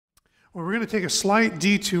Well, we're going to take a slight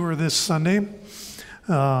detour this Sunday.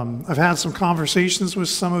 I've had some conversations with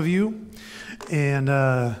some of you, and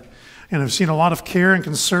I've seen a lot of care and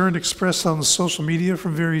concern expressed on social media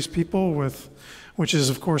from various people, which is,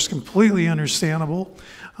 of course, completely understandable,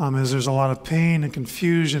 as there's a lot of pain and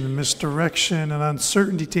confusion and misdirection and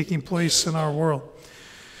uncertainty taking place in our world.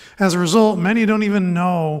 As a result, many don't even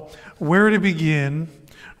know where to begin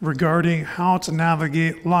regarding how to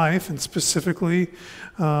navigate life, and specifically,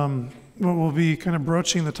 what we'll be kind of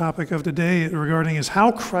broaching the topic of today regarding is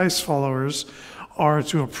how Christ followers are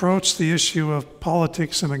to approach the issue of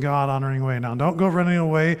politics in a God-honoring way. Now, don't go running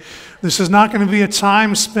away. This is not going to be a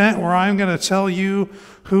time spent where I'm going to tell you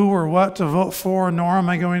who or what to vote for, nor am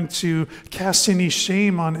I going to cast any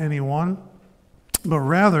shame on anyone, but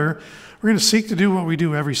rather, we're going to seek to do what we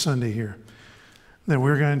do every Sunday here. That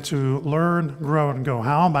we're going to learn, grow, and go.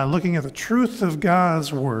 How? By looking at the truth of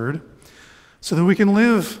God's Word, so that we can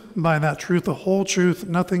live by that truth, the whole truth,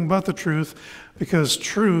 nothing but the truth, because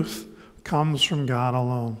truth comes from God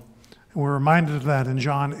alone. And we're reminded of that in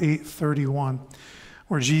John 8:31,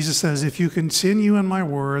 where Jesus says, "If you continue in my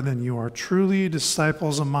word, then you are truly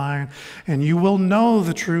disciples of mine, and you will know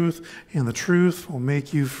the truth, and the truth will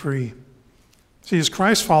make you free." See, as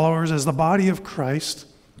Christ followers, as the body of Christ,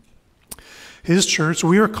 His church,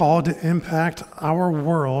 we are called to impact our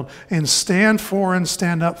world and stand for and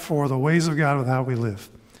stand up for the ways of God with how we live.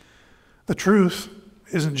 The truth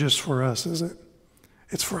isn't just for us, is it?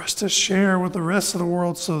 It's for us to share with the rest of the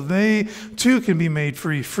world so they too can be made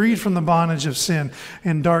free, freed from the bondage of sin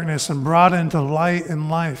and darkness and brought into light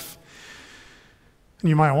and life. And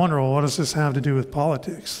you might wonder, well, what does this have to do with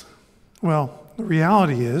politics? Well, the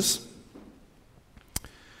reality is,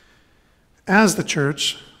 as the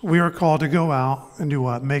church, we are called to go out and do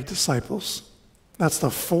what? Make disciples. That's the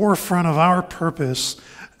forefront of our purpose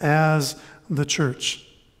as the church.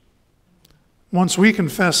 Once we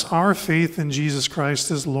confess our faith in Jesus Christ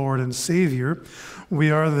as Lord and Savior, we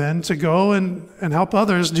are then to go and help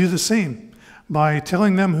others do the same by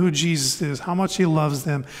telling them who Jesus is, how much He loves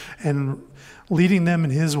them, and leading them in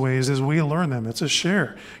His ways as we learn them. It's a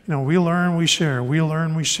share. We learn, we share. We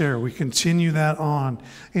learn, we share. We continue that on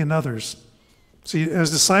in others. See, as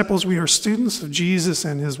disciples, we are students of Jesus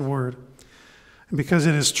and His Word. And because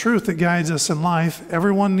it is truth that guides us in life,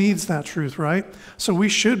 everyone needs that truth, right? So we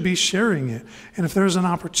should be sharing it. And if there's an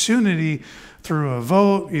opportunity through a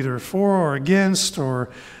vote, either for or against, or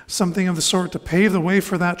something of the sort to pave the way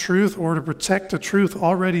for that truth or to protect a truth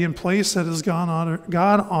already in place that is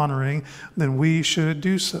God-honoring, then we should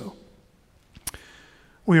do so.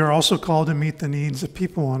 We are also called to meet the needs of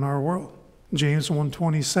people in our world. James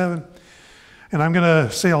 1:27. And I'm going to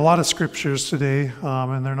say a lot of scriptures today,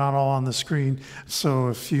 and they're not all on the screen. So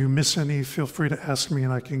if you miss any, feel free to ask me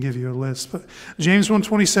and I can give you a list. But James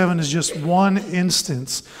 1:27 is just one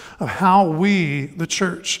instance of how we, the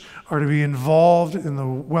church, are to be involved in the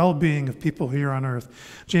well-being of people here on earth.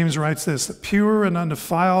 James writes this: "The pure and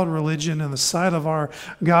undefiled religion in the sight of our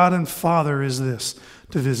God and Father is this,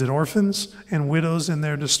 to visit orphans and widows in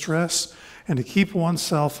their distress, and to keep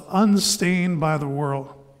oneself unstained by the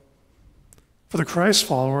world." For the Christ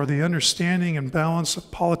follower, the understanding and balance of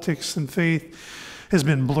politics and faith has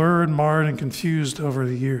been blurred, marred, and confused over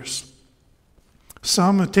the years.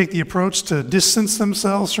 Some take the approach to distance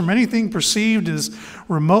themselves from anything perceived as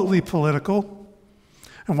remotely political,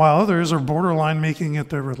 and while others are borderline making it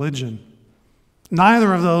their religion.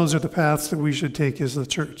 Neither of those are the paths that we should take as the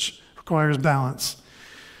church. It requires balance.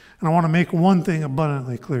 And I want to make one thing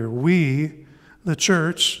abundantly clear. We, the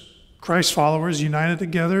church, Christ followers united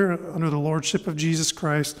together under the lordship of Jesus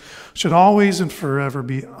Christ, should always and forever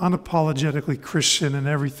be unapologetically Christian in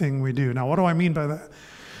everything we do. Now, what do I mean by that?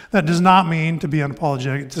 That does not mean to be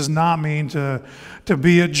unapologetic. It does not mean to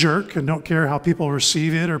be a jerk and don't care how people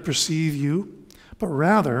receive it or perceive you. But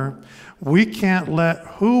rather, we can't let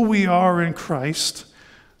who we are in Christ,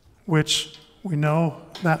 which we know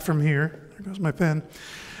that from here. There goes my pen.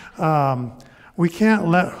 We can't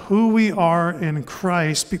let who we are in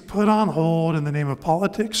Christ be put on hold in the name of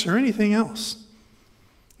politics or anything else.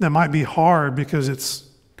 That might be hard because it's,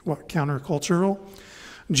 countercultural?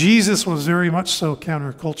 Jesus was very much so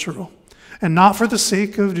countercultural. And not for the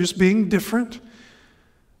sake of just being different,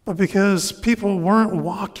 but because people weren't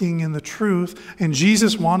walking in the truth, and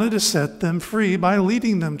Jesus wanted to set them free by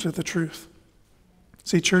leading them to the truth.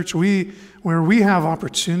 See, church, where we have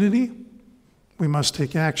opportunity, we must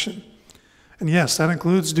take action. And yes, that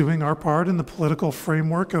includes doing our part in the political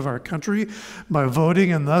framework of our country by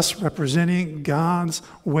voting and thus representing God's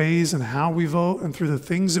ways and how we vote, and through the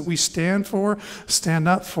things that we stand for, stand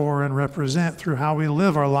up for, and represent through how we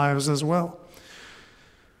live our lives as well.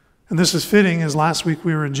 And this is fitting, as last week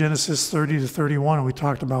we were in Genesis 30 to 31, and we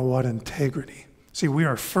talked about what? Integrity. See, we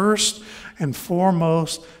are first and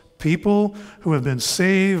foremost people who have been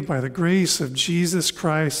saved by the grace of Jesus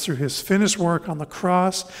Christ through his finished work on the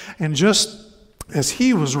cross. And just as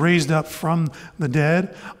he was raised up from the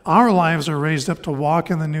dead, our lives are raised up to walk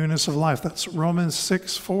in the newness of life. That's Romans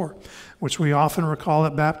 6:4, which we often recall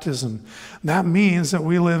at baptism. That means that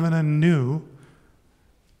we live in a new,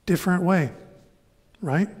 different way,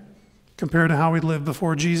 right? Compared to how we lived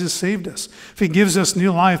before Jesus saved us. If he gives us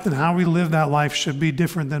new life, then how we live that life should be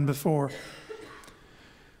different than before.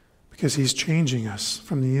 Because he's changing us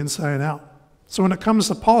from the inside out. So when it comes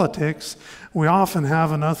to politics, we often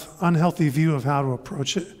have an unhealthy view of how to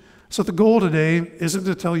approach it. So the goal today isn't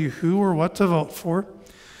to tell you who or what to vote for.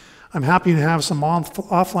 I'm happy to have some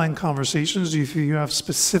offline conversations if you have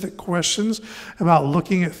specific questions about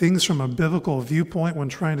looking at things from a biblical viewpoint when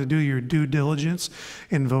trying to do your due diligence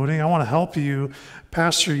in voting. I want to help you,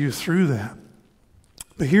 pastor you through that.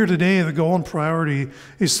 But here today, the goal and priority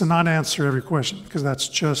is to not answer every question, because that's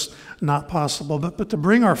just not possible, but to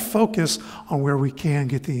bring our focus on where we can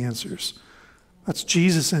get the answers. That's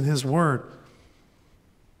Jesus and his word.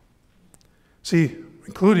 See,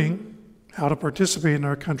 including how to participate in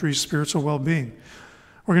our country's spiritual well-being.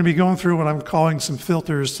 We're going to be going through what I'm calling some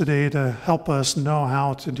filters today to help us know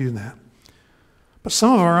how to do that. But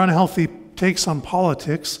some of our unhealthy takes on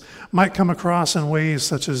politics might come across in ways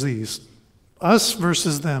such as these. Us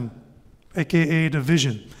versus them, aka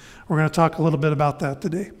division. We're going to talk a little bit about that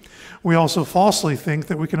today. We also falsely think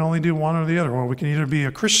that we can only do one or the other. Or we can either be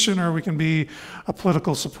a Christian or we can be a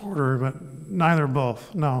political supporter, but neither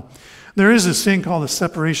both. No. There is this thing called the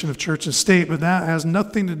separation of church and state, but that has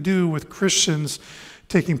nothing to do with Christians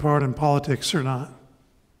taking part in politics or not.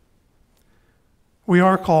 We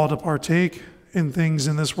are called to partake in things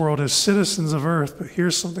in this world as citizens of earth, but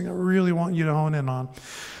here's something I really want you to hone in on.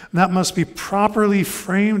 That must be properly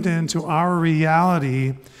framed into our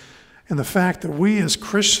reality and the fact that we as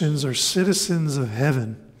Christians are citizens of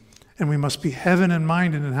heaven, and we must be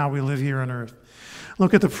heaven-minded in how we live here on earth.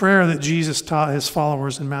 Look at the prayer that Jesus taught his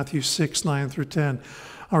followers in Matthew 6:9-10.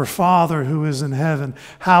 Our Father who is in heaven,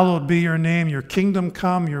 hallowed be your name, your kingdom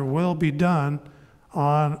come, your will be done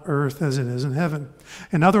on earth as it is in heaven.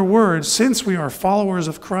 In other words, since we are followers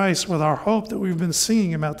of Christ with our hope that we've been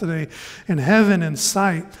singing about today in heaven in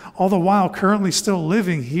sight, all the while currently still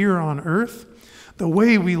living here on earth, the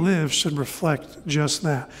way we live should reflect just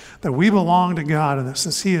that we belong to God, and that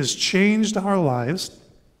since he has changed our lives,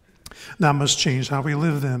 that must change how we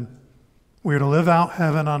live them. We are to live out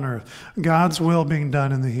heaven on earth, God's will being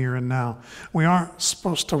done in the here and now. We aren't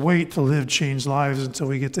supposed to wait to live changed lives until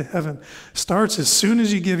we get to heaven. It starts as soon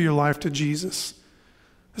as you give your life to Jesus.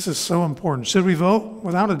 This is so important. Should we vote?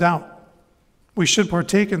 Without a doubt. We should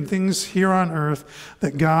partake in things here on earth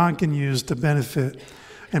that God can use to benefit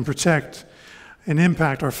and protect and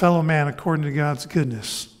impact our fellow man according to God's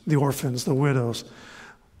goodness. The orphans, the widows,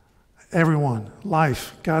 everyone,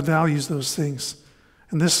 life. God values those things.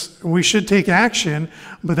 And we should take action,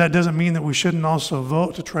 but that doesn't mean that we shouldn't also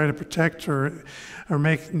vote to try to protect or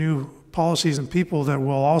make new policies and people that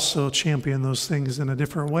will also champion those things in a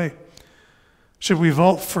different way. Should we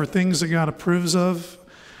vote for things that God approves of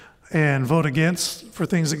and vote against for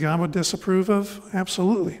things that God would disapprove of?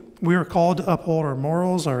 Absolutely. We are called to uphold our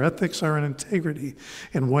morals, our ethics, our integrity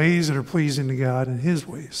in ways that are pleasing to God and his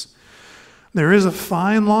ways. There is a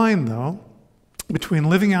fine line, though, between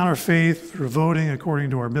living out our faith through voting according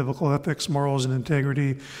to our biblical ethics, morals, and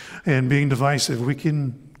integrity, and being divisive. We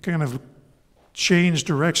can kind of change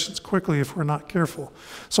directions quickly if we're not careful.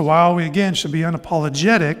 So while we, again, should be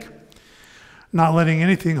unapologetic, not letting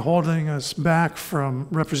anything holding us back from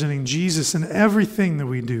representing Jesus in everything that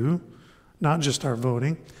we do, not just our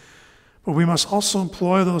voting, but we must also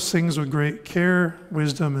employ those things with great care,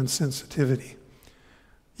 wisdom, and sensitivity.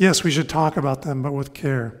 Yes, we should talk about them, but with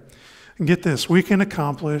care. And get this, we can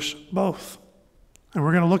accomplish both. And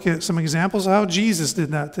we're going to look at some examples of how Jesus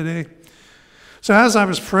did that today. So as I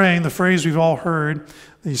was praying, the phrase we've all heard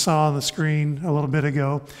that you saw on the screen a little bit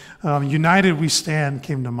ago, united we stand,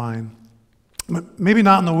 came to mind. But maybe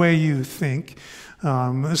not in the way you think.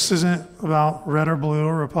 This isn't about red or blue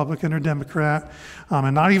or Republican or Democrat,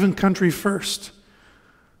 and not even country first.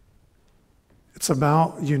 It's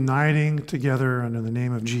about uniting together under the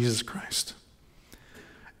name of Jesus Christ.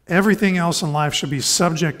 Everything else in life should be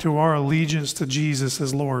subject to our allegiance to Jesus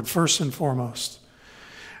as Lord, first and foremost.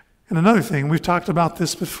 And another thing, we've talked about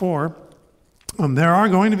this before, there are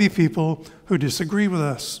going to be people who disagree with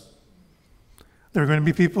us. There are going to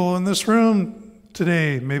be people in this room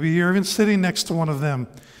today, maybe you're even sitting next to one of them,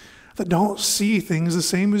 that don't see things the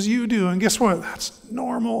same as you do. And guess what? That's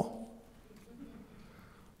normal.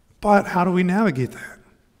 But how do we navigate that?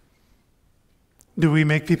 Do we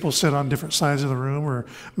make people sit on different sides of the room or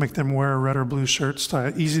make them wear red or blue shirts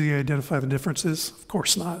to easily identify the differences? Of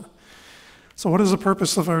course not. So what is the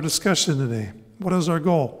purpose of our discussion today? What is our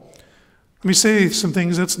goal? Let me say some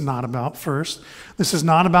things it's not about first. This is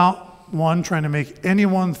not about, one, trying to make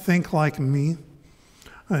anyone think like me.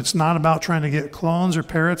 It's not about trying to get clones or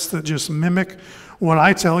parrots that just mimic what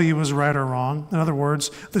I tell you is right or wrong. In other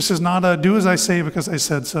words, this is not a do as I say because I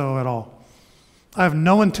said so at all. I have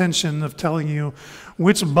no intention of telling you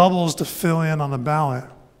which bubbles to fill in on the ballot,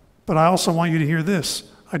 but I also want you to hear this.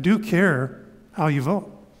 I do care how you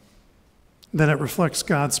vote, that it reflects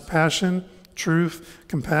God's passion, truth,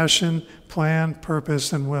 compassion, plan,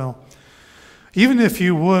 purpose, and will. Even if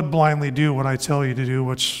you would blindly do what I tell you to do,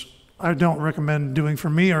 which I don't recommend doing for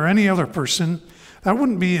me or any other person, that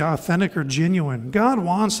wouldn't be authentic or genuine. God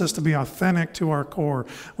wants us to be authentic to our core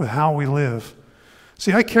with how we live.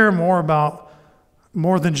 See, I care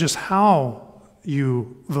more than just how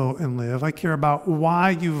you vote and live. I care about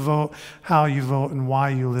why you vote, how you vote, and why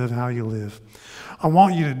you live how you live. I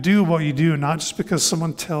want you to do what you do, not just because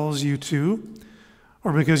someone tells you to,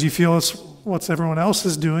 or because you feel it's what everyone else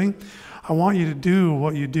is doing. I want you to do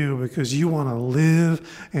what you do because you want to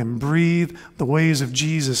live and breathe the ways of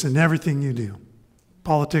Jesus in everything you do,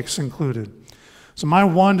 politics included. So my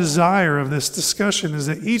one desire of this discussion is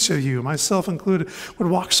that each of you, myself included, would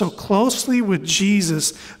walk so closely with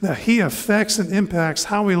Jesus that he affects and impacts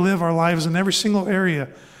how we live our lives in every single area.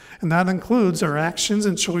 And that includes our actions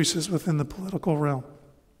and choices within the political realm.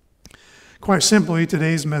 Quite simply,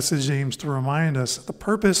 today's message aims to remind us that the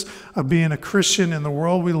purpose of being a Christian in the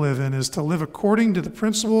world we live in is to live according to the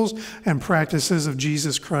principles and practices of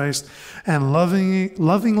Jesus Christ and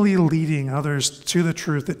lovingly leading others to the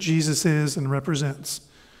truth that Jesus is and represents.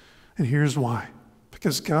 And here's why.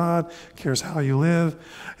 Because God cares how you live,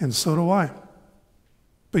 and so do I.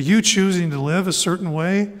 But you choosing to live a certain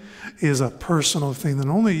way is a personal thing that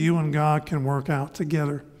only you and God can work out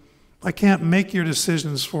together. I can't make your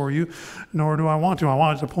decisions for you, nor do I want to. I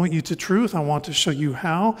want to point you to truth. I want to show you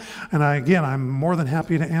how. And I'm more than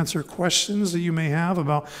happy to answer questions that you may have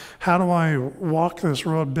about how do I walk this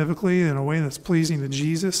road biblically in a way that's pleasing to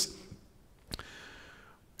Jesus.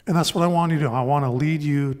 And that's what I want you to do. I want to lead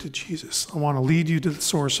you to Jesus. I want to lead you to the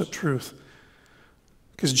source of truth.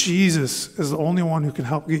 Because Jesus is the only one who can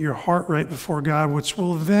help get your heart right before God, which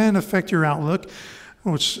will then affect your outlook,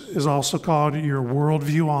 which is also called your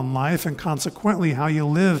worldview on life, and consequently how you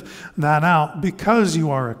live that out because you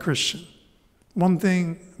are a Christian. One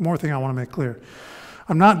more thing I want to make clear.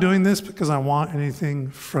 I'm not doing this because I want anything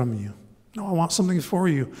from you. No, I want something for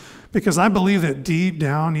you because I believe that deep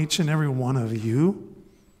down, each and every one of you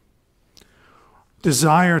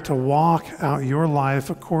desire to walk out your life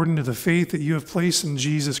according to the faith that you have placed in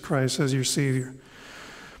Jesus Christ as your Savior.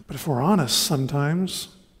 But if we're honest, sometimes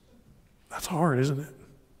that's hard, isn't it?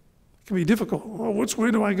 It can be difficult. Well, which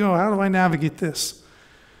way do I go? How do I navigate this?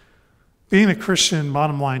 Being a Christian,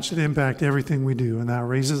 bottom line, should impact everything we do. And that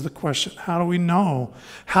raises the question, how do we know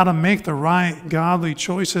how to make the right godly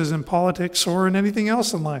choices in politics or in anything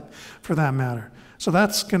else in life, for that matter? So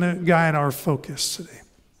that's going to guide our focus today.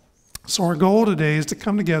 So our goal today is to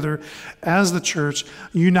come together as the church,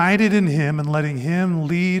 united in Him and letting Him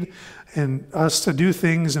lead and us to do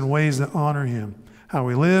things in ways that honor Him. How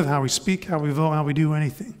we live, how we speak, how we vote, how we do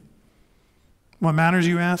anything. What matters,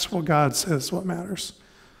 you ask? Well, God says what matters.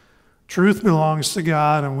 Truth belongs to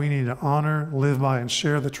God, and we need to honor, live by, and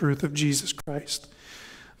share the truth of Jesus Christ.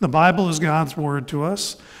 The Bible is God's word to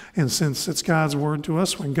us, and since it's God's word to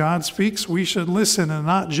us, when God speaks, we should listen, and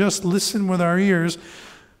not just listen with our ears.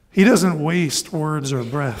 He doesn't waste words or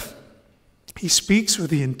breath. He speaks with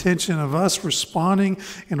the intention of us responding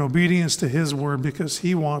in obedience to His word because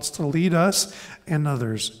He wants to lead us and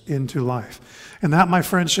others into life. And that, my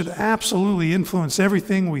friends, should absolutely influence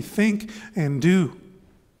everything we think and do.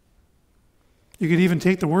 You could even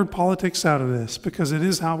take the word politics out of this because it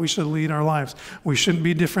is how we should lead our lives. We shouldn't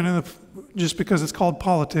be different just because it's called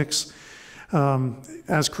politics.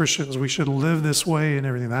 As Christians, we should live this way and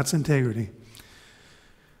everything. That's integrity.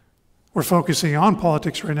 We're focusing on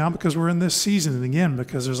politics right now because we're in this season, and again,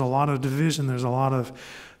 because there's a lot of division, there's a lot of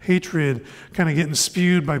hatred kind of getting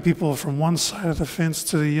spewed by people from one side of the fence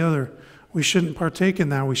to the other. We shouldn't partake in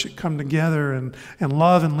that. We should come together and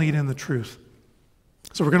love and lead in the truth.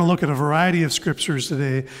 So we're going to look at a variety of scriptures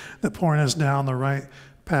today that point us down the right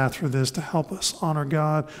path for this to help us honor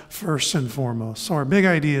God first and foremost. So our big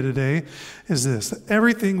idea today is this, that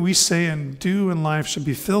everything we say and do in life should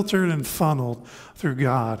be filtered and funneled through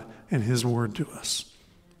God in his word to us.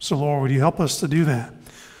 So Lord, would you help us to do that?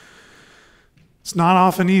 It's not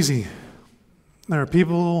often easy. There are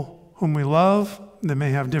people whom we love that may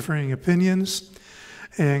have differing opinions.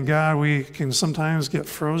 And God, we can sometimes get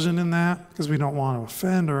frozen in that because we don't want to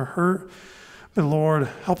offend or hurt. But Lord,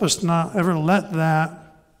 help us not ever let that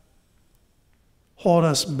hold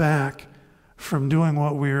us back from doing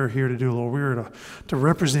what we are here to do, Lord. We are to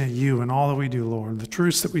represent you in all that we do, Lord. The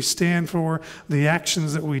truths that we stand for, the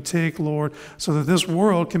actions that we take, Lord, so that this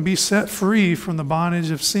world can be set free from the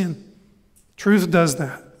bondage of sin. Truth does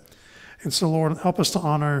that. And so, Lord, help us to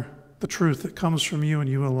honor the truth that comes from you and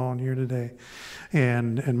you alone here today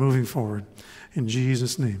and moving forward. In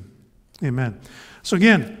Jesus' name, amen. So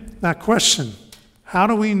again, that question, how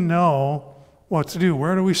do we know what to do?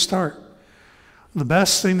 Where do we start? The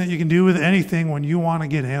best thing that you can do with anything when you want to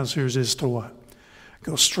get answers is to what?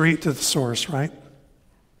 Go straight to the source, right?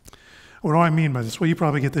 What do I mean by this? Well, you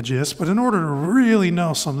probably get the gist, but in order to really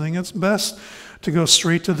know something, it's best to go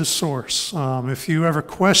straight to the source. If you ever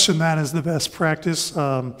question that as the best practice,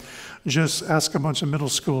 just ask a bunch of middle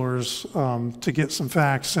schoolers to get some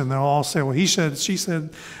facts, and they'll all say, well, he said, she said,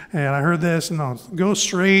 and I heard this. No, go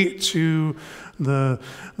straight to the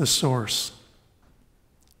source.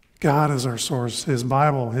 God is our source. His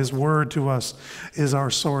Bible, his word to us is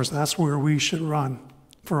our source. That's where we should run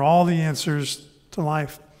for all the answers to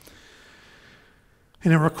life.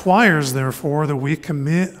 And it requires, therefore, that we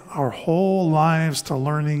commit our whole lives to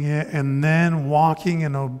learning it and then walking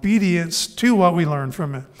in obedience to what we learn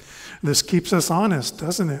from it. This keeps us honest,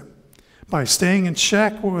 doesn't it? By staying in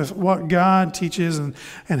check with what God teaches and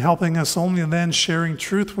helping us only then sharing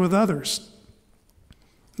truth with others.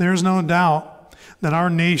 There's no doubt that our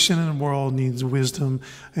nation and world needs wisdom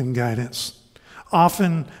and guidance.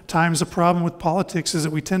 Oftentimes, the problem with politics is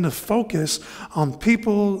that we tend to focus on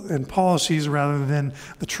people and policies rather than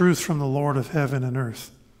the truth from the Lord of heaven and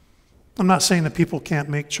earth. I'm not saying that people can't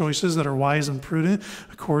make choices that are wise and prudent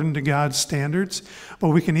according to God's standards, but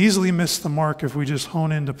we can easily miss the mark if we just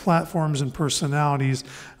hone into platforms and personalities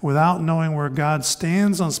without knowing where God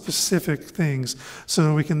stands on specific things, so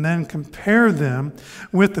that we can then compare them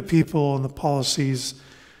with the people and the policies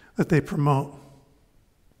that they promote.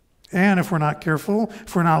 And if we're not careful,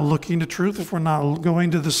 if we're not looking to truth, if we're not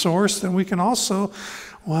going to the source, then we can also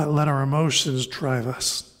let our emotions drive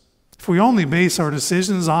us. If we only base our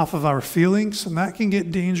decisions off of our feelings, and that can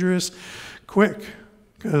get dangerous quick,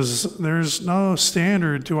 because there's no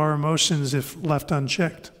standard to our emotions if left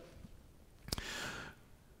unchecked.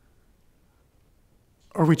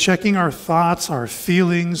 Are we checking our thoughts, our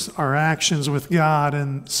feelings, our actions with God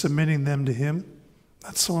and submitting them to Him?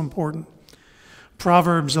 That's so important.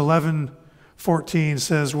 Proverbs 11:14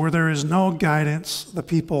 says, where there is no guidance, the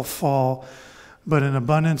people fall, but in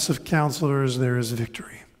abundance of counselors there is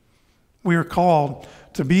victory. We are called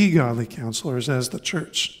to be godly counselors as the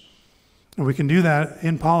church. And we can do that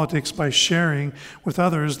in politics by sharing with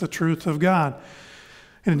others the truth of God.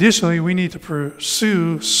 And additionally, we need to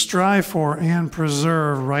pursue, strive for, and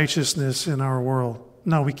preserve righteousness in our world.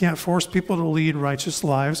 No, we can't force people to lead righteous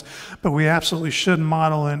lives, but we absolutely should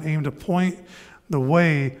model and aim to point the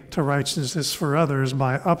way to righteousness for others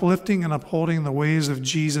by uplifting and upholding the ways of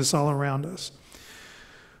Jesus all around us.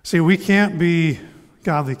 See, we can't be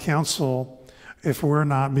godly counsel if we're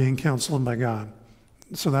not being counseled by God.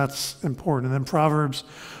 So that's important. And then Proverbs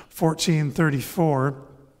 14:34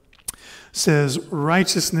 says,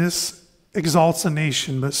 righteousness exalts a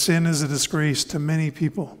nation, but sin is a disgrace to many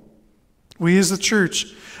people. We as the church,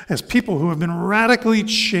 as people who have been radically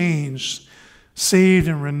changed, saved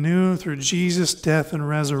and renewed through Jesus' death and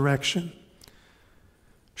resurrection,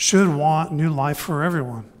 should want new life for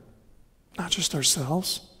everyone, not just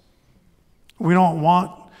ourselves. We don't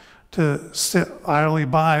want to sit idly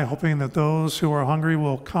by hoping that those who are hungry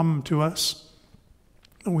will come to us.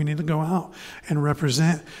 We need to go out and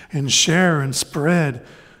represent and share and spread.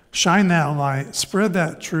 Shine that light, spread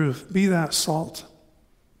that truth, be that salt,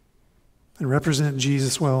 and represent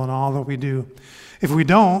Jesus well in all that we do. If we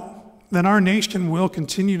don't, then our nation will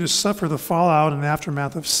continue to suffer the fallout and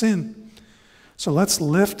aftermath of sin. So let's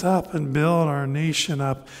lift up and build our nation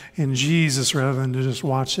up in Jesus rather than to just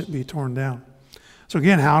watch it be torn down. So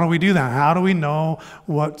again, how do we do that? How do we know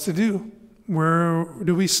what to do? Where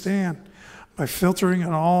do we stand? By filtering it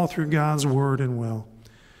all through God's word and will.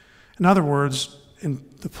 In other words, in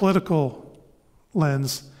the political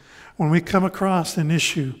lens, when we come across an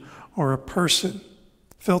issue or a person,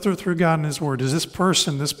 filter through God and His word. Does this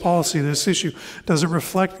person, this policy, this issue, does it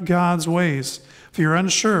reflect God's ways? If you're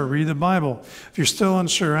unsure, read the Bible. If you're still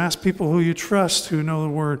unsure, ask people who you trust, who know the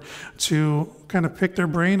word, to kind of pick their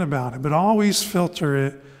brain about it. But always filter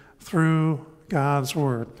it through God's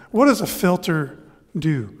word. What does a filter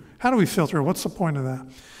do? How do we filter? What's the point of that?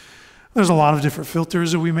 There's a lot of different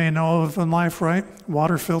filters that we may know of in life, right?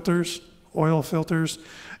 Water filters, oil filters,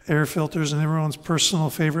 air filters, and everyone's personal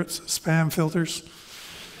favorites, spam filters.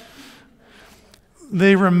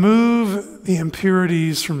 They remove the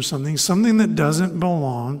impurities from something that doesn't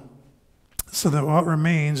belong, so that what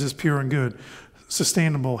remains is pure and good,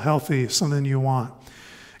 sustainable, healthy, something you want.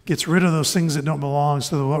 Gets rid of those things that don't belong,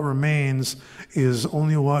 so that what remains is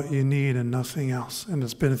only what you need and nothing else, and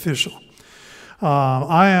it's beneficial.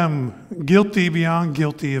 I am guilty beyond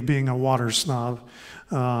guilty of being a water snob.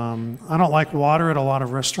 I don't like water at a lot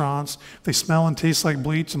of restaurants. If they smell and taste like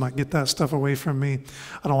bleach, I'm like, get that stuff away from me.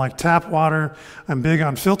 I don't like tap water. I'm big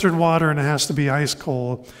on filtered water, and it has to be ice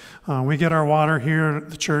cold. We get our water here at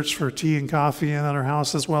the church for tea and coffee, and at our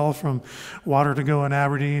house as well from Water to Go in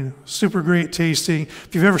Aberdeen. Super great tasting.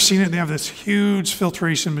 If you've ever seen it, they have this huge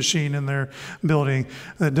filtration machine in their building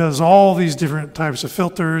that does all these different types of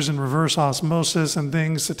filters and reverse osmosis and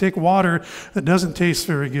things to take water that doesn't taste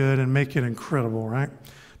very good and make it incredible, right?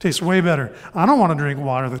 Tastes way better. I don't want to drink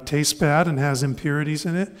water that tastes bad and has impurities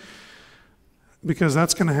in it, because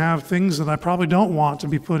that's going to have things that I probably don't want to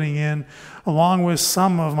be putting in, along with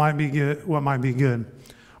some of what might be good.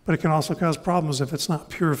 But it can also cause problems if it's not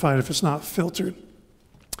purified, if it's not filtered.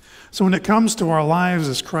 So when it comes to our lives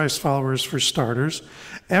as Christ followers, for starters,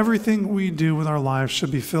 everything we do with our lives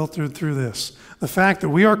should be filtered through this. The fact that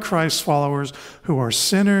we are Christ followers who are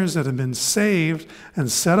sinners that have been saved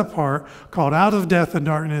and set apart, called out of death and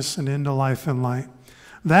darkness and into life and light.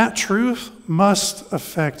 That truth must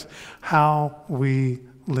affect how we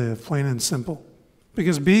live, plain and simple.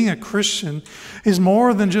 Because being a Christian is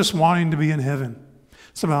more than just wanting to be in heaven.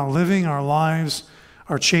 It's about living our lives,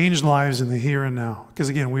 our changed lives in the here and now. Because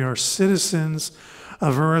again, we are citizens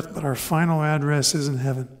of earth, but our final address is in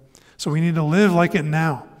heaven. So we need to live like it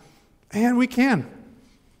now. And we can.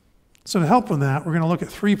 So to help with that, we're going to look at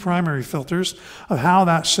 3 primary filters of how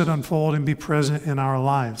that should unfold and be present in our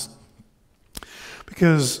lives.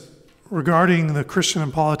 Because regarding the Christian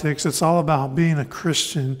and politics, it's all about being a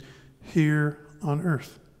Christian here on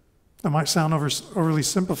earth. That might sound overly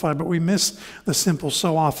simplified, but we miss the simple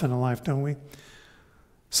so often in life, don't we?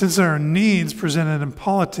 Since there are needs presented in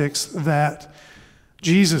politics that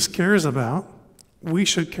Jesus cares about, we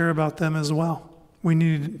should care about them as well. We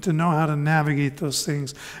need to know how to navigate those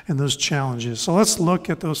things and those challenges. So let's look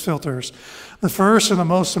at those filters. The first and the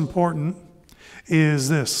most important is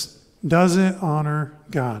this. Does it honor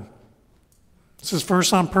God? This is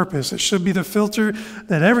first on purpose. It should be the filter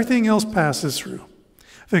that everything else passes through.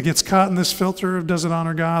 If it gets caught in this filter of does it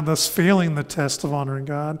honor God, thus failing the test of honoring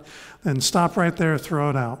God, then stop right there, throw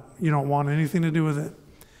it out. You don't want anything to do with it.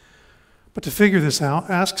 But to figure this out,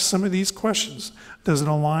 ask some of these questions. Does it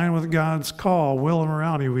align with God's call, will, and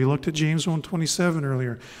morality? We looked at James 1:27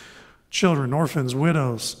 earlier. Children, orphans,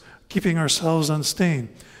 widows, keeping ourselves unstained.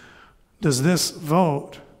 Does this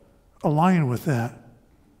vote align with that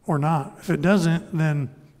or not? If it doesn't, then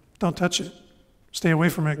don't touch it. Stay away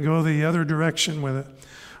from it. Go the other direction with it.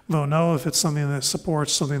 Vote no if it's something that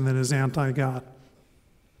supports something that is anti-God.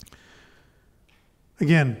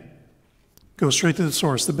 Again, go straight to the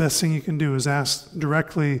source. The best thing you can do is ask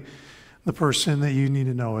directly the person that you need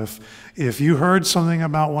to know. If you heard something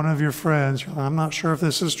about one of your friends, you're like, I'm not sure if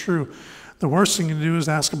this is true. The worst thing to do is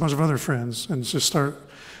ask a bunch of other friends and just start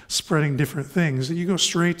spreading different things. You go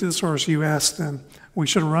straight to the source. You ask them. We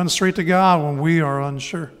should run straight to God when we are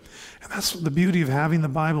unsure. And that's the beauty of having the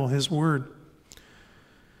Bible, His Word.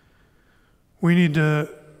 We need to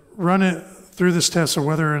run it through this test of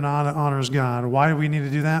whether or not it honors God. Why do we need to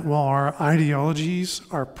do that? Well, our ideologies,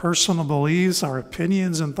 our personal beliefs, our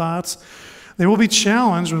opinions and thoughts, they will be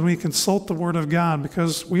challenged when we consult the Word of God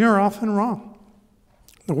because we are often wrong.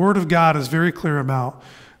 The Word of God is very clear about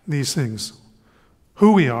these things.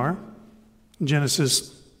 Who we are,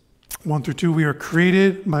 Genesis 1-2, we are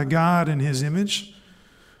created by God in His image.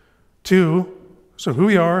 2, so who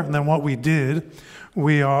we are, and then what we did.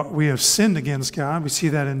 We have sinned against God. We see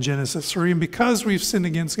that in Genesis 3. And because we've sinned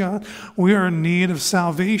against God, we are in need of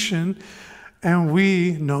salvation, and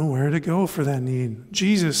we know where to go for that need.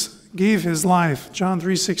 Jesus gave His life, John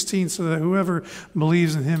 3:16, so that whoever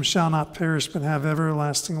believes in Him shall not perish but have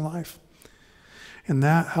everlasting life. And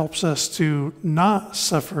that helps us to not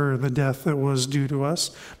suffer the death that was due to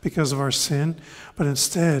us because of our sin, but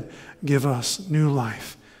instead give us new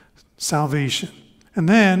life, salvation. And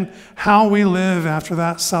then how we live after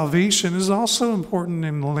that salvation is also important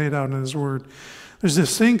and laid out in His Word. There's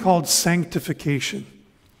this thing called sanctification.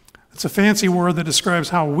 It's a fancy word that describes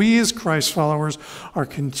how we as Christ followers are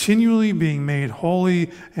continually being made holy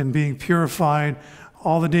and being purified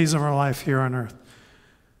all the days of our life here on earth.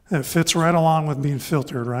 It fits right along with being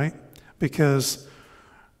filtered, right? Because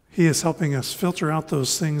he is helping us filter out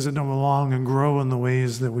those things that don't belong and grow in the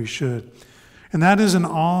ways that we should. And that is an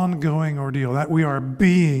ongoing ordeal, that we are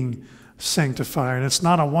being sanctified. It's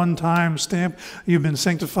not a one-time stamp. You've been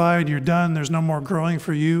sanctified, you're done, there's no more growing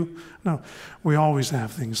for you. No, we always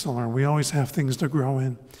have things to learn. We always have things to grow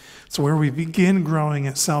in. It's where we begin growing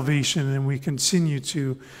at salvation and we continue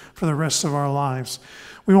to for the rest of our lives.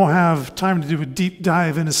 We won't have time to do a deep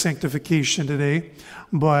dive into sanctification today,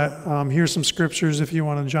 but here's some scriptures if you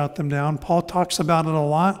want to jot them down. Paul talks about it a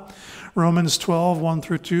lot. Romans 12, 1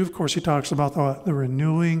 through 2, of course, he talks about the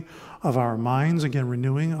renewing of our minds. Again,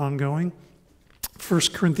 renewing, ongoing. 1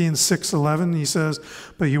 Corinthians 6, 11, he says,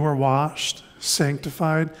 but you are washed,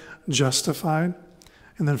 sanctified, justified.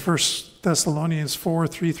 And then 1 Thessalonians 4,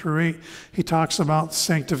 3 through 8, he talks about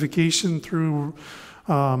sanctification through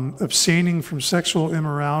abstaining from sexual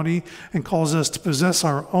immorality and calls us to possess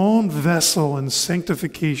our own vessel in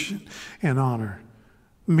sanctification and honor.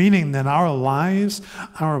 Meaning that our lives,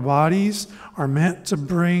 our bodies are meant to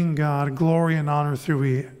bring God glory and honor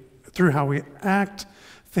through how we act,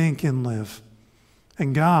 think, and live.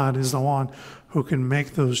 And God is the one who can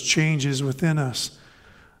make those changes within us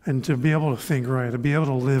and to be able to think right, to be able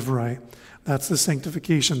to live right. That's the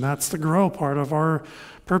sanctification. That's the grow part of our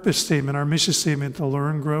purpose statement, our mission statement, to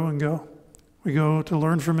learn, grow, and go. We go to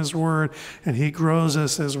learn from his word, and he grows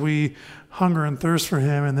us as we hunger and thirst for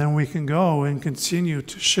him, and then we can go and continue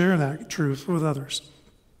to share that truth with others.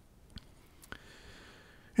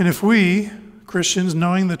 And if we, Christians,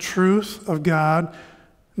 knowing the truth of God,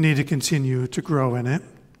 need to continue to grow in it,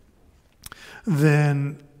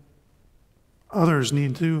 then others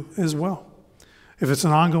need to as well. If it's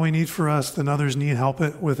an ongoing need for us, then others need help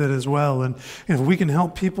with it as well. And if we can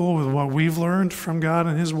help people with what we've learned from God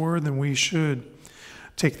and his word, then we should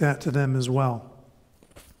take that to them as well,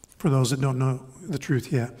 for those that don't know the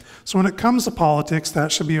truth yet. So when it comes to politics,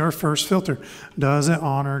 that should be our first filter. Does it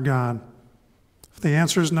honor God? If the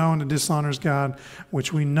answer is no and it dishonors God,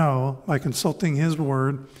 which we know by consulting his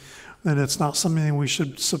word, then it's not something we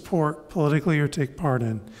should support politically or take part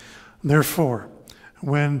in. Therefore,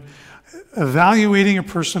 when evaluating a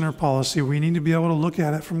person or policy, we need to be able to look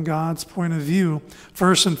at it from God's point of view,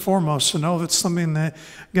 first and foremost, to know if it's something that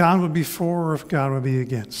God would be for or if God would be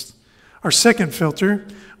against. Our second filter,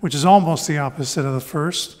 which is almost the opposite of the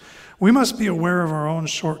first, we must be aware of our own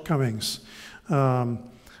shortcomings. How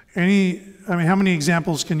many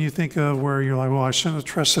examples can you think of where you're like, well, I shouldn't have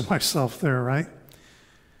trusted myself there, right?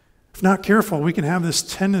 If not careful, we can have this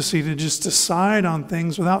tendency to just decide on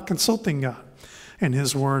things without consulting God and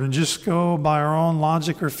his word and just go by our own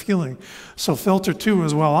logic or feeling. So filter 2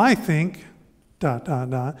 is, well, I think, ...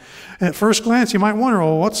 At first glance, you might wonder,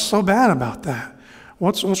 well, what's so bad about that?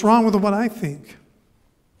 What's wrong with what I think?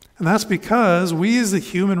 And that's because we as the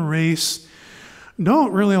human race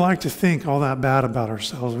don't really like to think all that bad about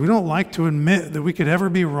ourselves. We don't like to admit that we could ever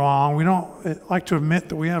be wrong. We don't like to admit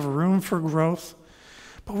that we have room for growth.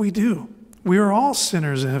 But we do. We are all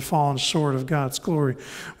sinners that have fallen short of God's glory.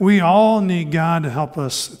 We all need God to help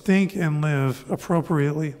us think and live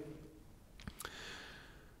appropriately.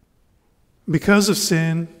 Because of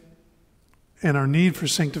sin and our need for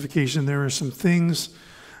sanctification, there are some things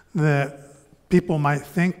that people might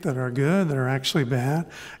think that are good that are actually bad,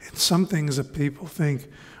 and some things that people think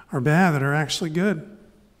are bad that are actually good.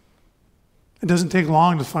 It doesn't take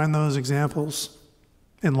long to find those examples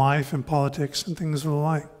in life and politics and things of the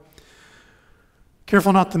like.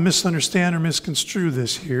 Careful not to misunderstand or misconstrue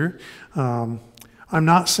this here. I'm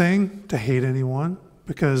not saying to hate anyone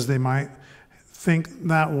because they might think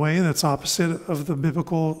that way. That's opposite of the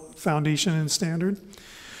biblical foundation and standard.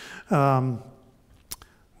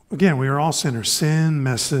 Again, we are all sinners. Sin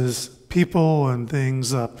messes people and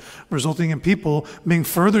things up, resulting in people being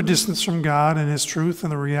further distanced from God and his truth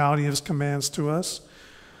and the reality of his commands to us.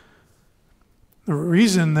 The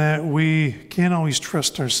reason that we can't always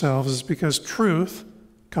trust ourselves is because truth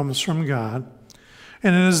comes from God,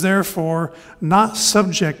 and it is therefore not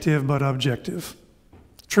subjective but objective.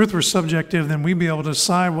 If truth were subjective, then we'd be able to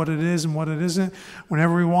decide what it is and what it isn't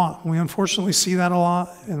whenever we want. We unfortunately see that a lot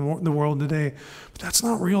in the world today, but that's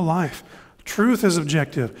not real life. Truth is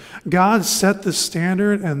objective. God set the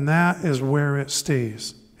standard, and that is where it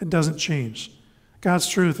stays. It doesn't change. God's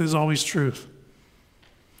truth is always truth.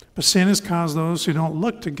 But sin has caused those who don't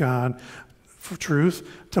look to God for truth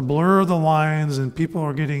to blur the lines, and people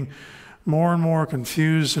are getting more and more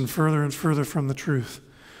confused and further from the truth.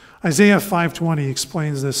 Isaiah 5:20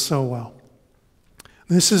 explains this so well.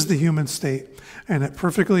 This is the human state, and it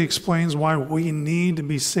perfectly explains why we need to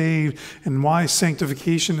be saved and why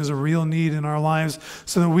sanctification is a real need in our lives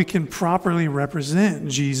so that we can properly represent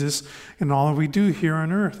Jesus in all that we do here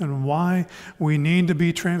on earth, and why we need to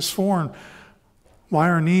be transformed, why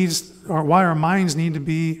our minds need to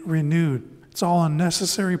be renewed. It's all a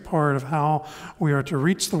necessary part of how we are to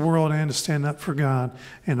reach the world and to stand up for God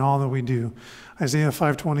in all that we do. Isaiah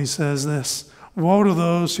 5:20 says this, "Woe to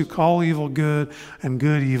those who call evil good and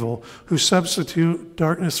good evil, who substitute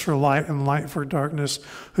darkness for light and light for darkness,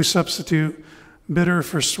 who substitute bitter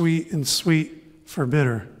for sweet and sweet for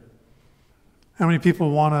bitter." How many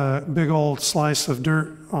people want a big old slice of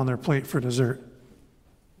dirt on their plate for dessert?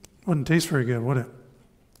 Wouldn't taste very good, would it?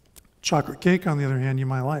 Chocolate cake, on the other hand, you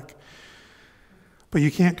might like. But you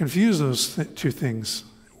can't confuse those two things.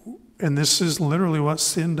 And this is literally what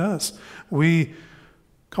sin does. We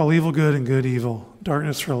call evil good and good evil,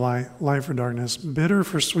 darkness for light, light for darkness, bitter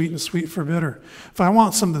for sweet and sweet for bitter. If I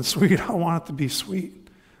want something sweet, I want it to be sweet.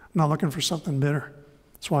 I'm not looking for something bitter.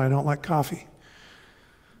 That's why I don't like coffee.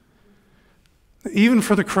 Even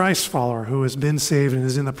for the Christ follower who has been saved and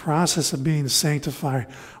is in the process of being sanctified,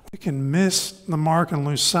 we can miss the mark and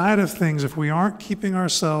lose sight of things if we aren't keeping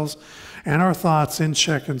ourselves and our thoughts in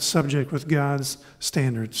check and subject with God's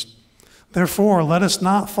standards. Therefore, let us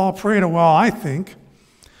not fall prey to, well, I think.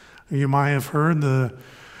 You might have heard the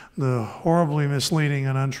horribly misleading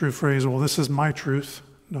and untrue phrase, well, this is my truth.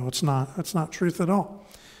 No, it's not. That's not truth at all.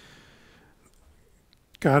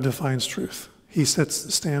 God defines truth. He sets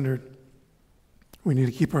the standard. We need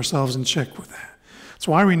to keep ourselves in check with that. That's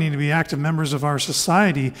why we need to be active members of our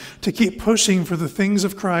society to keep pushing for the things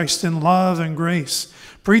of Christ in love and grace,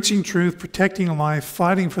 preaching truth, protecting life,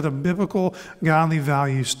 fighting for the biblical, godly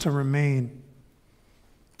values to remain.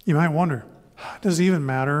 You might wonder, does it even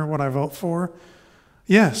matter what I vote for?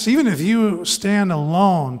 Yes, even if you stand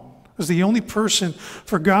alone as the only person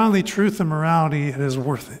for godly truth and morality, it is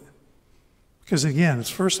worth it. Because again, it's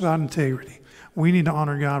first about integrity. We need to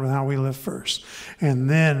honor God with how we live first, and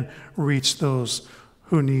then reach those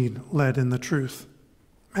who need led in the truth.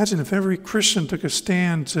 Imagine if every Christian took a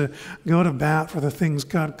stand to go to bat for the things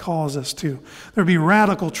God calls us to. There'd be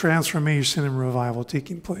radical transformation and revival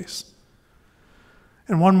taking place.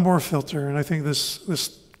 And one more filter, and I think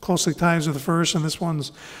this closely ties to the first, and this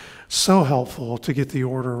one's so helpful to get the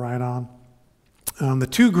order right on. The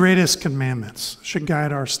two greatest commandments should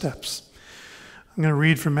guide our steps. I'm going to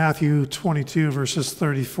read from Matthew 22, verses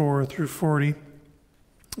 34 through 40.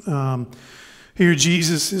 Here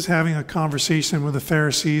Jesus is having a conversation with the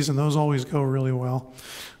Pharisees, and those always go really well.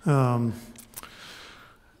 It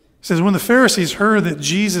says, when the Pharisees heard that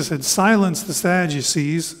Jesus had silenced the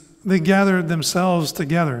Sadducees, they gathered themselves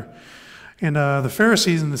together. And the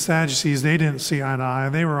Pharisees and the Sadducees, they didn't see eye to eye.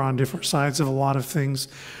 They were on different sides of a lot of things.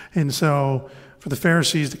 And so for the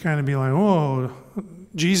Pharisees to kind of be like, oh,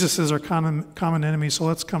 Jesus is our common enemy, so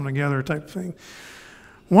let's come together type thing.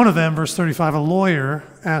 One of them, verse 35, a lawyer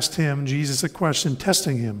asked him, Jesus, a question,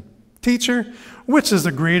 testing him. Teacher, which is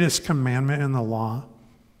the greatest commandment in the law?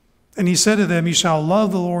 And he said to them, you shall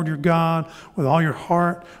love the Lord your God with all your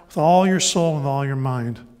heart, with all your soul, and with all your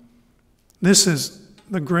mind. This is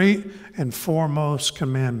the great and foremost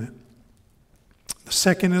commandment. The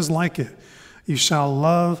second is like it. You shall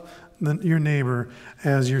love your neighbor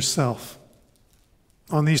as yourself.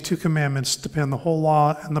 On these two commandments depend the whole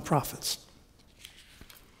law and the prophets.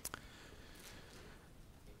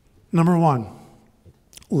 Number one,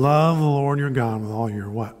 love the Lord your God with all your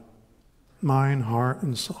what? Mind, heart,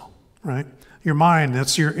 and soul, right? Your mind,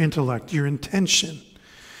 that's your intellect, your intention.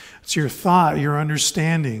 It's your thought, your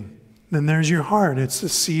understanding. Then there's your heart. It's the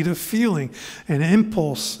seat of feeling and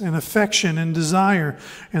impulse and affection and desire.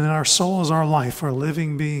 And then our soul is our life, our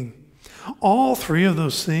living being. All three of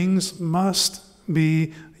those things must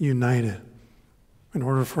be united in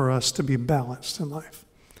order for us to be balanced in life.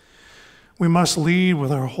 We must lead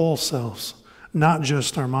with our whole selves, not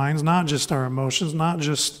just our minds, not just our emotions, not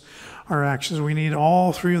just our actions. We need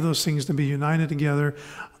all three of those things to be united together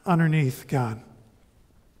underneath God.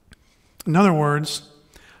 In other words,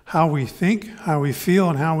 how we think, how we feel,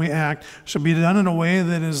 and how we act should be done in a way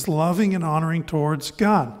that is loving and honoring towards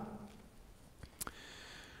God.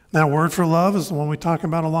 That word for love is the one we talk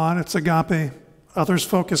about a lot. It's agape.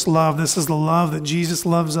 Others-focused love. This is the love that Jesus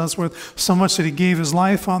loves us with so much that he gave his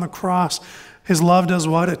life on the cross. His love does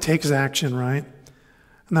what? It takes action, right?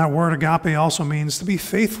 And that word agape also means to be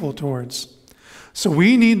faithful towards. So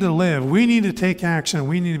we need to live. We need to take action.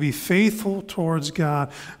 We need to be faithful towards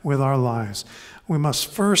God with our lives. We must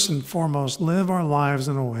first and foremost live our lives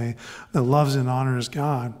in a way that loves and honors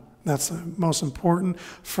God That's the most important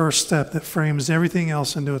first step that frames everything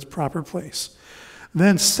else into its proper place.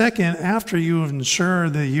 Then second, after you have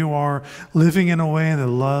ensured that you are living in a way that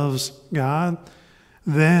loves God,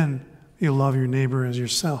 then you love your neighbor as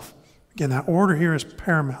yourself. Again, that order here is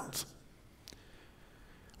paramount.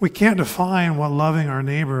 We can't define what loving our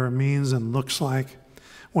neighbor means and looks like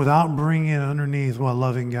without bringing it underneath what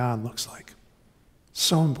loving God looks like.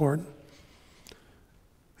 So important.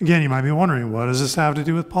 Again, you might be wondering, what does this have to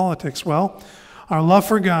do with politics? Well, our love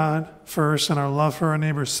for God first and our love for our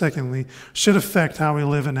neighbors secondly should affect how we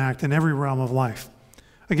live and act in every realm of life.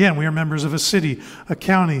 Again, we are members of a city, a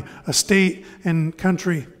county, a state, and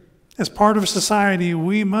country. As part of society,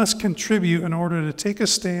 we must contribute in order to take a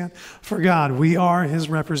stand for God. We are His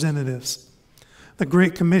representatives. The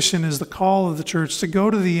Great Commission is the call of the church to go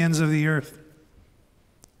to the ends of the earth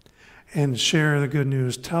and share the good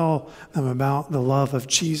news. Tell them about the love of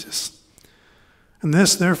Jesus. And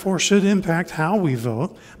this, therefore, should impact how we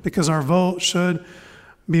vote, because our vote should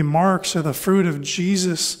be marks of the fruit of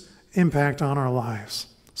Jesus' impact on our lives.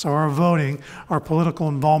 So our voting, our political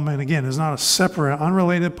involvement, again, is not a separate,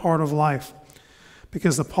 unrelated part of life,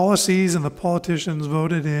 because the policies and the politicians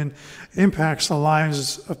voted in impacts the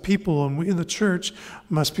lives of people, and we in the church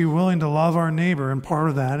must be willing to love our neighbor, and part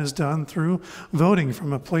of that is done through voting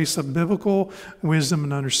from a place of biblical wisdom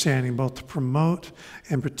and understanding, both to promote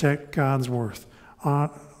and protect God's word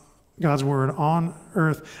on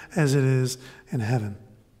earth as it is in heaven.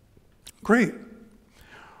 Great.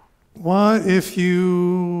 What if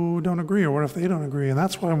you don't agree, or what if they don't agree? And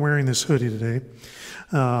that's why I'm wearing this hoodie today,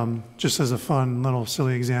 just as a fun little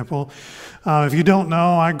silly example. If you don't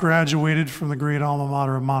know, I graduated from the great alma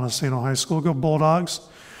mater of Montesano High School. Go Bulldogs.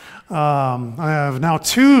 I have now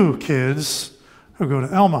 2 kids who go to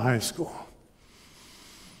Elma High School.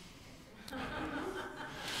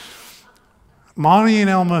 Monty and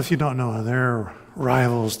Elma, if you don't know, they're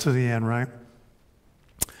rivals to the end, right?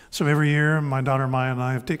 So every year, my daughter Maya and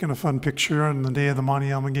I have taken a fun picture on the day of the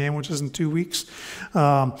Monty-Elma game, which is in 2 weeks.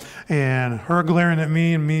 And her glaring at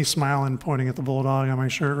me and me smiling, pointing at the bulldog on my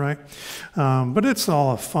shirt, right? But it's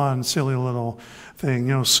all a fun, silly little thing.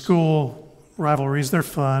 You know, school rivalries, they're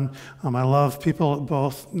fun. I love people at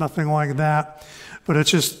both, nothing like that. But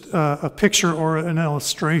it's just a picture or an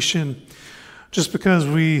illustration. Just because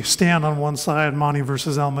we stand on one side, Monty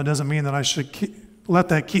versus Elma, doesn't mean that I should let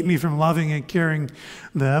that keep me from loving and caring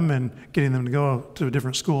them and getting them to go to a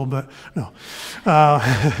different school, but no.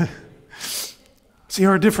 See,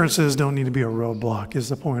 our differences don't need to be a roadblock, is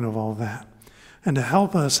the point of all that. And to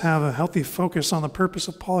help us have a healthy focus on the purpose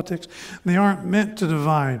of politics, they aren't meant to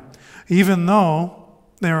divide, even though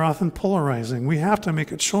they are often polarizing. We have to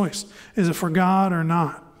make a choice. Is it for God or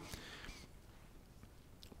not?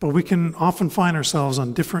 But we can often find ourselves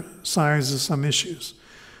on different sides of some issues.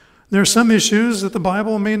 There are some issues that the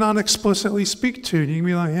Bible may not explicitly speak to. You can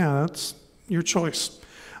be like, yeah, that's your choice.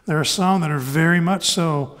 There are some that are very much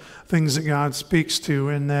so things that God speaks to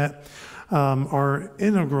and that are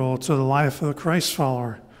integral to the life of a Christ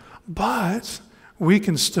follower. But we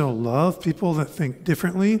can still love people that think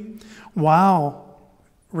differently while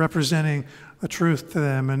representing the truth to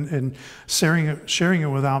them and sharing it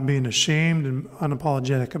without being ashamed and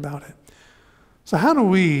unapologetic about it. So how do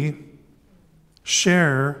we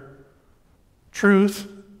share truth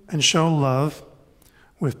and show love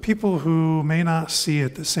with people who may not see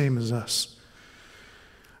it the same as us?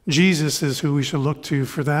 Jesus is who we should look to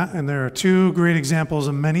for that, and there are 2 great examples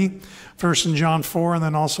of many. First in John 4 and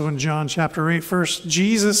then also in John chapter 8. First,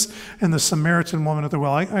 Jesus and the Samaritan woman at the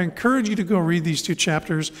well. I encourage you to go read these 2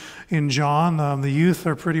 chapters in John. The youth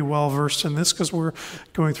are pretty well versed in this because we're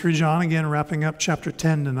going through John again, wrapping up chapter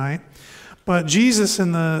 10 tonight. But Jesus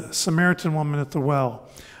and the Samaritan woman at the well.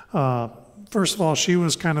 First of all, she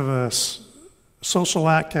was kind of a social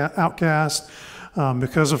outcast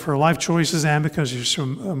because of her life choices and because she's a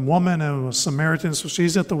woman and a Samaritan. So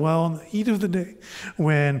she's at the well in the heat of the day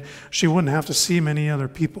when she wouldn't have to see many other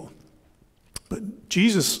people. But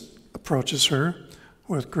Jesus approaches her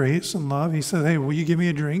with grace and love. He said, hey, will you give me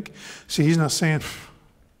a drink? See, he's not saying,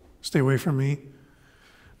 stay away from me.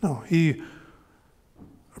 No, he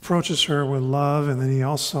approaches her with love, and then he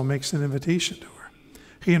also makes an invitation to her.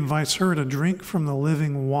 He invites her to drink from the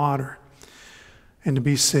living water and to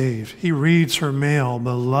be saved. He reads her mail,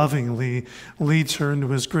 but lovingly leads her into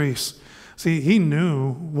his grace. See, he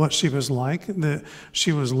knew what she was like, that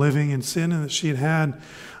she was living in sin and that she had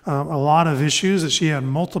a lot of issues, that she had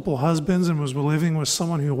multiple husbands and was living with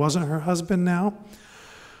someone who wasn't her husband now.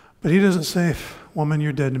 But he doesn't say, woman,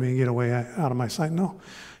 you're dead to me, get away out of my sight. No,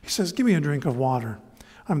 he says, give me a drink of water.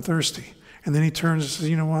 I'm thirsty. And then he turns and says,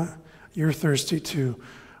 you know what? You're thirsty too.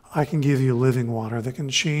 I can give you living water that can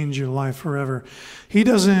change your life forever. He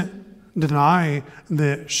doesn't deny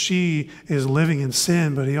that she is living in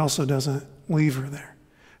sin, but he also doesn't leave her there.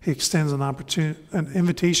 He extends an opportunity, an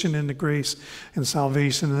invitation into grace and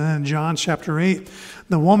salvation. And then in John chapter 8,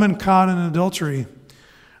 the woman caught in adultery.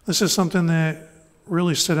 This is something that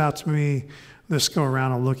really stood out to me this go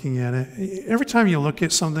around of looking at it. Every time you look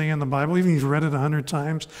at something in the Bible, even if you've read it 100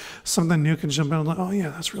 times, something new can jump in and like, oh yeah,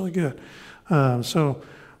 that's really good. So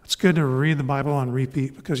it's good to read the Bible on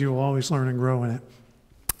repeat because you will always learn and grow in it.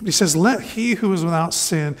 He says, let he who is without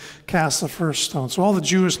sin cast the first stone. So all the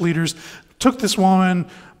Jewish leaders took this woman,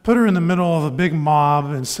 put her in the middle of a big mob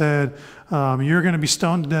and said, you're going to be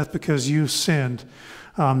stoned to death because you sinned.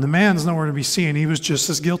 The man's nowhere to be seen. He was just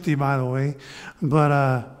as guilty, by the way.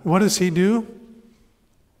 But what does he do?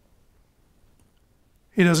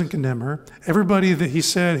 He doesn't condemn her. Everybody that he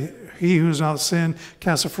said, he who's without sin,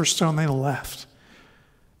 cast the first stone, they left.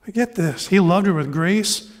 But get this. He loved her with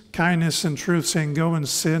grace, kindness, and truth, saying, go and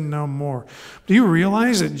sin no more. Do you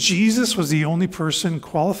realize that Jesus was the only person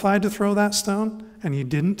qualified to throw that stone, and he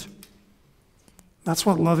didn't? That's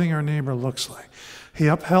what loving our neighbor looks like. He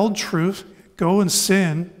upheld truth, go and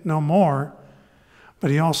sin no more,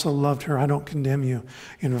 but he also loved her, I don't condemn you,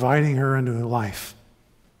 inviting her into life.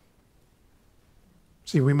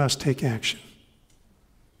 See, we must take action.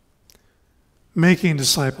 Making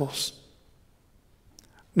disciples.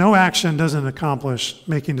 No action doesn't accomplish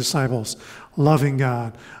making disciples, loving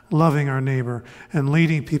God, loving our neighbor, and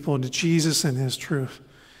leading people to Jesus and his truth.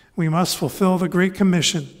 We must fulfill the Great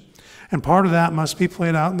Commission, and part of that must be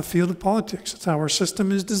played out in the field of politics. That's how our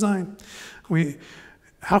system is designed.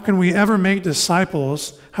 How can we ever make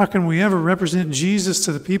disciples? How can we ever represent Jesus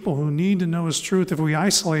to the people who need to know his truth if we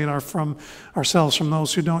isolate ourselves from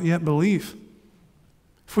those who don't yet believe?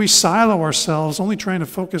 If we silo ourselves, only trying to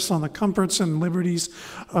focus on the comforts and liberties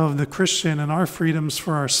of the Christian and our freedoms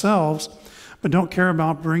for ourselves, but don't care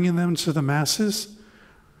about bringing them to the masses,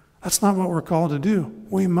 that's not what we're called to do.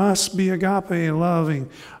 We must be agape, loving,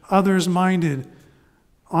 others-minded,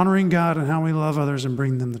 honoring God and how we love others and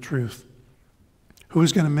bring them the truth.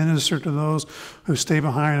 Who's going to minister to those who stay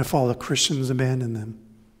behind if all the Christians abandon them?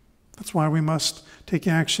 That's why we must take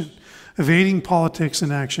action. Evading politics in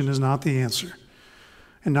action is not the answer,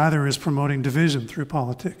 and neither is promoting division through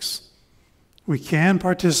politics. We can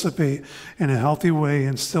participate in a healthy way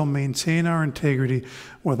and still maintain our integrity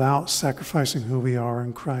without sacrificing who we are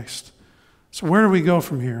in Christ. So where do we go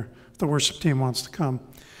from here if the worship team wants to come?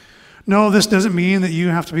 No, this doesn't mean that you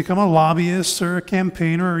have to become a lobbyist or a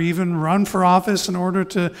campaigner or even run for office in order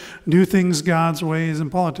to do things God's ways in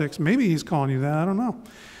politics. Maybe he's calling you that, I don't know.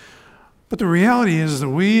 But the reality is that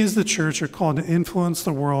we as the church are called to influence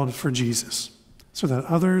the world for Jesus so that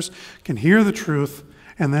others can hear the truth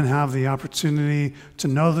and then have the opportunity to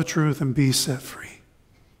know the truth and be set free.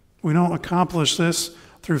 We don't accomplish this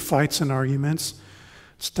through fights and arguments.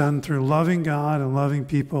 It's done through loving God and loving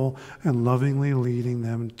people and lovingly leading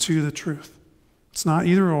them to the truth. It's not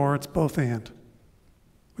either or, it's both and.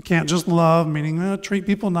 We can't just love, meaning treat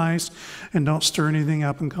people nice and don't stir anything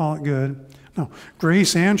up and call it good. No,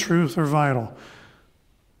 grace and truth are vital.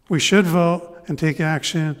 We should vote and take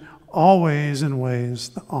action always in ways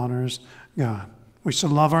that honors God. We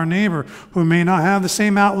should love our neighbor who may not have the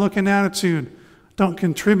same outlook and attitude. Don't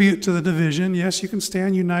contribute to the division. Yes, you can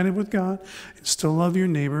stand united with God and still love your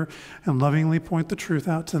neighbor and lovingly point the truth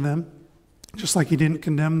out to them, just like he didn't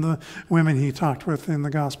condemn the women he talked with in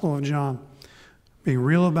the Gospel of John. Be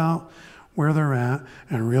real about where they're at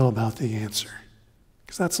and real about the answer,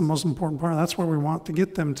 because that's the most important part. That's where we want to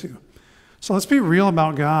get them to. So let's be real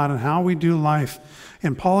about God and how we do life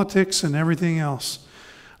in politics and everything else.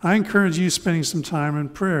 I encourage you spending some time in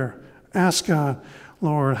prayer. Ask God,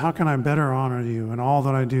 Lord, how can I better honor you in all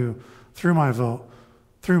that I do through my vote,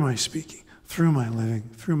 through my speaking, through my living,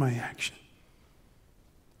 through my action?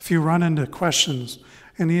 If you run into questions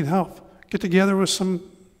and need help, get together with some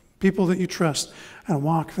people that you trust and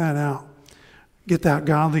walk that out. Get that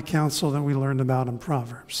godly counsel that we learned about in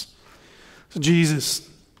Proverbs. So Jesus,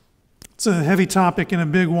 it's a heavy topic and a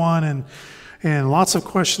big one, and lots of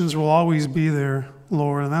questions will always be there,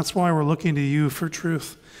 Lord, and that's why we're looking to you for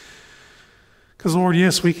truth. Because, Lord,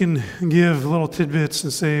 yes, we can give little tidbits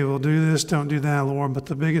and say, well, do this, don't do that, Lord. But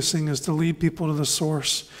the biggest thing is to lead people to the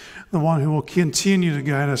source, the one who will continue to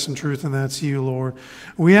guide us in truth, and that's you, Lord.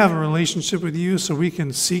 We have a relationship with you, so we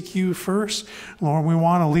can seek you first. Lord, we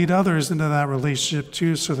want to lead others into that relationship,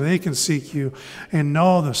 too, so that they can seek you and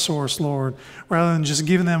know the source, Lord. Rather than just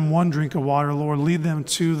giving them one drink of water, Lord, lead them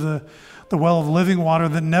to the well of living water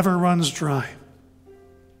that never runs dry.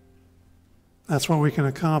 That's what we can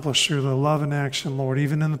accomplish through the love and action, Lord,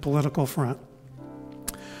 even in the political front.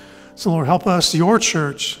 So, Lord, help us, your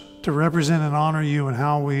church, to represent and honor you in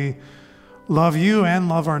how we love you and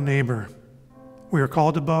love our neighbor. We are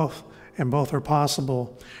called to both, and both are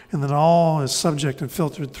possible, and that all is subject and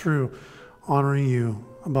filtered through honoring you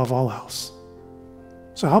above all else.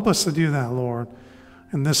 So help us to do that, Lord,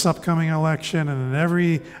 in this upcoming election and in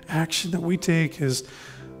every action that we take as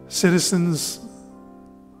citizens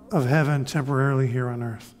of heaven temporarily here on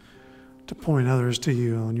earth, to point others to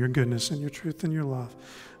you and your goodness and your truth and your love.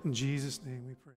 In Jesus' name we pray.